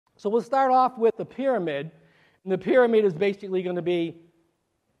So we'll start off with the pyramid, and the pyramid is basically going to be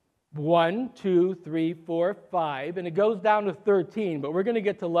 1, 2, 3, 4, 5, and it goes down to 13, but we're going to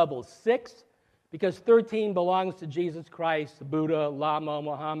get to level 6 because 13 belongs to Jesus Christ, Buddha, Lama,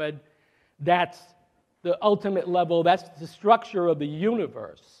 Muhammad. That's the ultimate level. That's the structure of the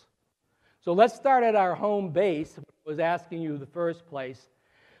universe. So let's start at our home base. I was asking you the first place.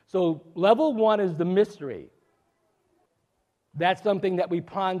 So level 1 is the mystery. That's something that we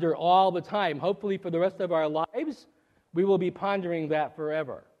ponder all the time. Hopefully for the rest of our lives, we will be pondering that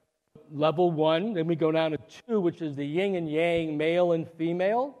forever. Level 1, then we go down to 2, which is the yin and yang, male and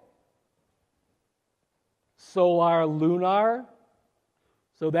female. Solar, lunar.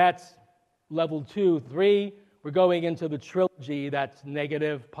 So that's level 2. 3, we're going into the trilogy. That's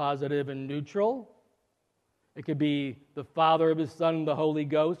negative, positive, and neutral. It could be the Father, the Son, and the Holy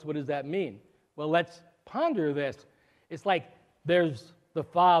Ghost. What does that mean? Well, let's ponder this. It's like there's the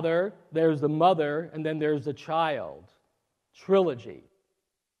Father, there's the Mother, and then there's the child. Trilogy.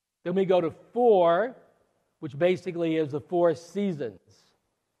 Then we go to 4, which basically is the 4 seasons.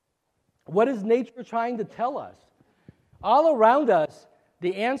 What is nature trying to tell us? All around us,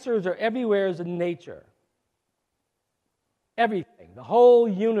 the answers are everywhere in nature. Everything. The whole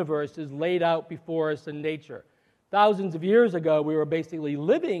universe is laid out before us in nature. Thousands of years ago, we were basically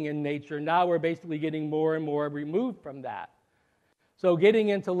living in nature. Now we're basically getting more and more removed from that. So getting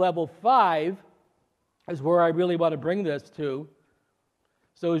into level 5 is where I really want to bring this to.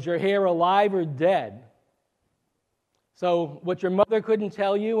 So is your hair alive or dead? So what your mother couldn't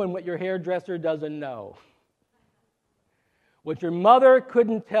tell you and what your hairdresser doesn't know. What your mother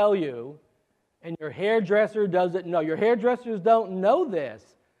couldn't tell you and your hairdresser doesn't know. Your hairdressers don't know this.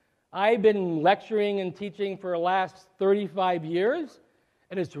 I've been lecturing and teaching for the last 35 years,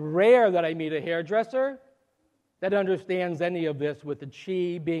 and it's rare that I meet a hairdresser that understands any of this with the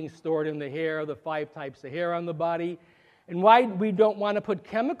chi being stored in the hair, the 5 types of hair on the body, and why we don't want to put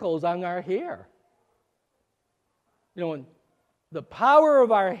chemicals on our hair. You know, the power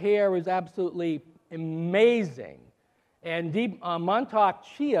of our hair is absolutely amazing. And Montauk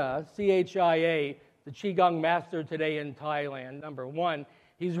Chia, C-H-I-A, the Qigong master today in Thailand, number 1,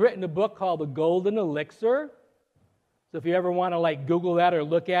 he's written a book called The Golden Elixir. So if you ever want to Google that or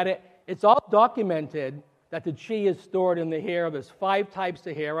look at it, it's all documented that the chi is stored in the hair. There's 5 types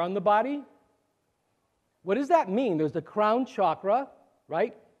of hair on the body. What does that mean? There's the crown chakra,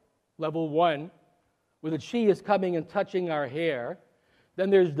 right? Level 1, where the chi is coming and touching our hair. Then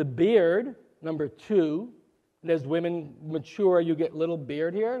there's the beard, number 2. And as women mature, you get little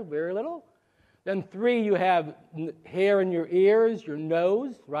beard here, very little. Then 3, you have hair in your ears, your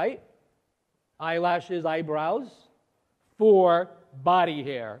nose, right? Eyelashes, eyebrows. 4, body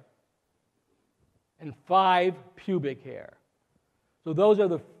hair. And 5, pubic hair. So those are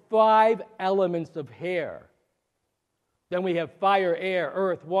the 5 elements of hair. Then we have fire, air,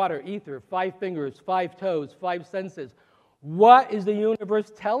 earth, water, ether, 5 fingers, 5 toes, 5 senses. What is the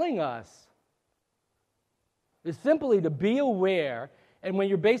universe telling us? It's simply to be aware, and when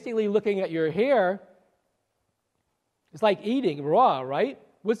you're basically looking at your hair, it's like eating raw, right?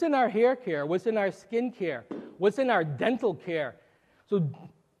 What's in our hair care? What's in our skin care? What's in our dental care? So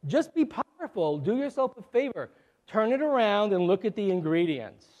just be powerful. Do yourself a favor. Turn it around and look at the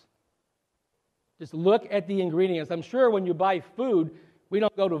ingredients. Just look at the ingredients. I'm sure when you buy food, we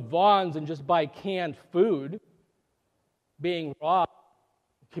don't go to Vaughn's and just buy canned food. Being raw,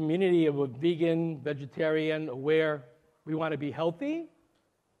 community of a vegan, vegetarian, aware, we want to be healthy.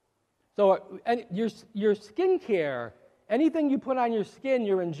 So and your skin care, anything you put on your skin,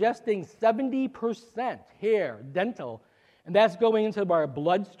 you're ingesting 70% hair, dental, and that's going into our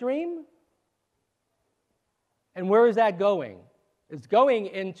bloodstream. And where is that going? It's going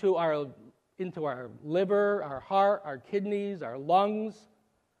into our liver, our heart, our kidneys, our lungs,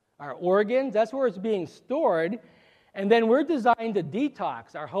 our organs. That's where it's being stored. And then we're designed to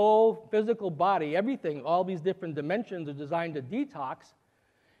detox. Our whole physical body, everything, all these different dimensions are designed to detox.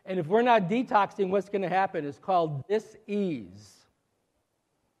 And if we're not detoxing, what's going to happen? It's called dis-ease.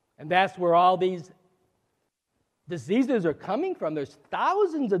 And that's where all these diseases are coming from. There's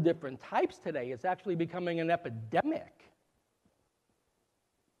thousands of different types today. It's actually becoming an epidemic.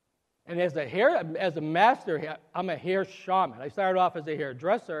 And as a master, I'm a hair shaman. I started off as a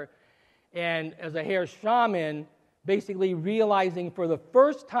hairdresser, and as a hair shaman, basically realizing for the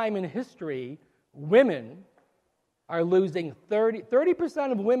first time in history, women are losing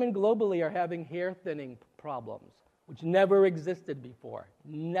 30% of women globally are having hair thinning problems, which never existed before.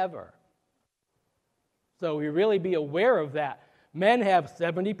 Never. So we really be aware of that. Men have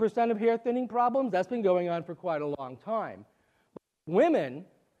 70% of hair thinning problems. That's been going on for quite a long time. Women,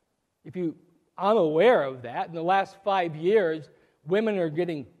 I'm aware of that. In the last 5 years, women are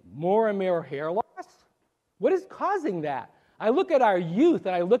getting more and more hair loss. What is causing that? I look at our youth,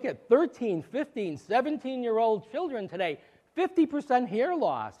 and I look at 13, 15, 17-year-old children today, 50% hair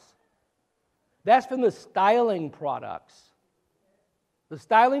loss. That's from the styling products. The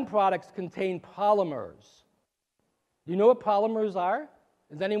styling products contain polymers. Do you know what polymers are?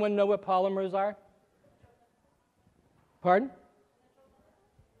 Does anyone know what polymers are? Pardon?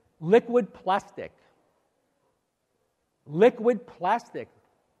 Liquid plastic. Liquid plastic.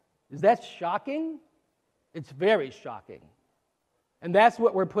 Is that shocking? It's very shocking. And that's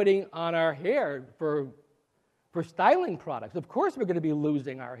what we're putting on our hair for styling products. Of course we're going to be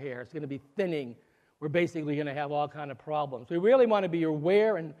losing our hair. It's going to be thinning. We're basically going to have all kinds of problems. We really want to be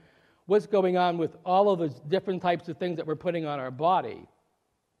aware and what's going on with all of those different types of things that we're putting on our body.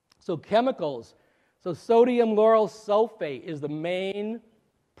 So chemicals. So sodium lauryl sulfate is the main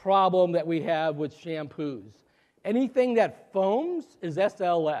problem that we have with shampoos. Anything that foams is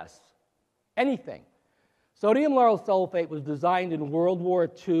SLS. Anything. Sodium lauryl sulfate was designed in World War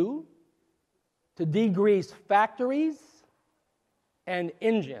II to degrease factories and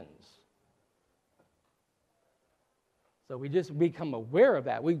engines. So we just become aware of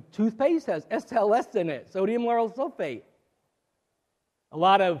that. Toothpaste has SLS in it, sodium lauryl sulfate. A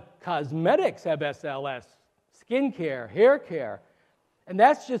lot of cosmetics have SLS, skincare, hair care. And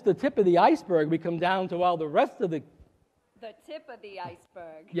that's just the tip of the iceberg. We come down to all the rest of the tip of the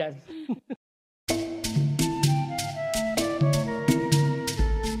iceberg. Yes.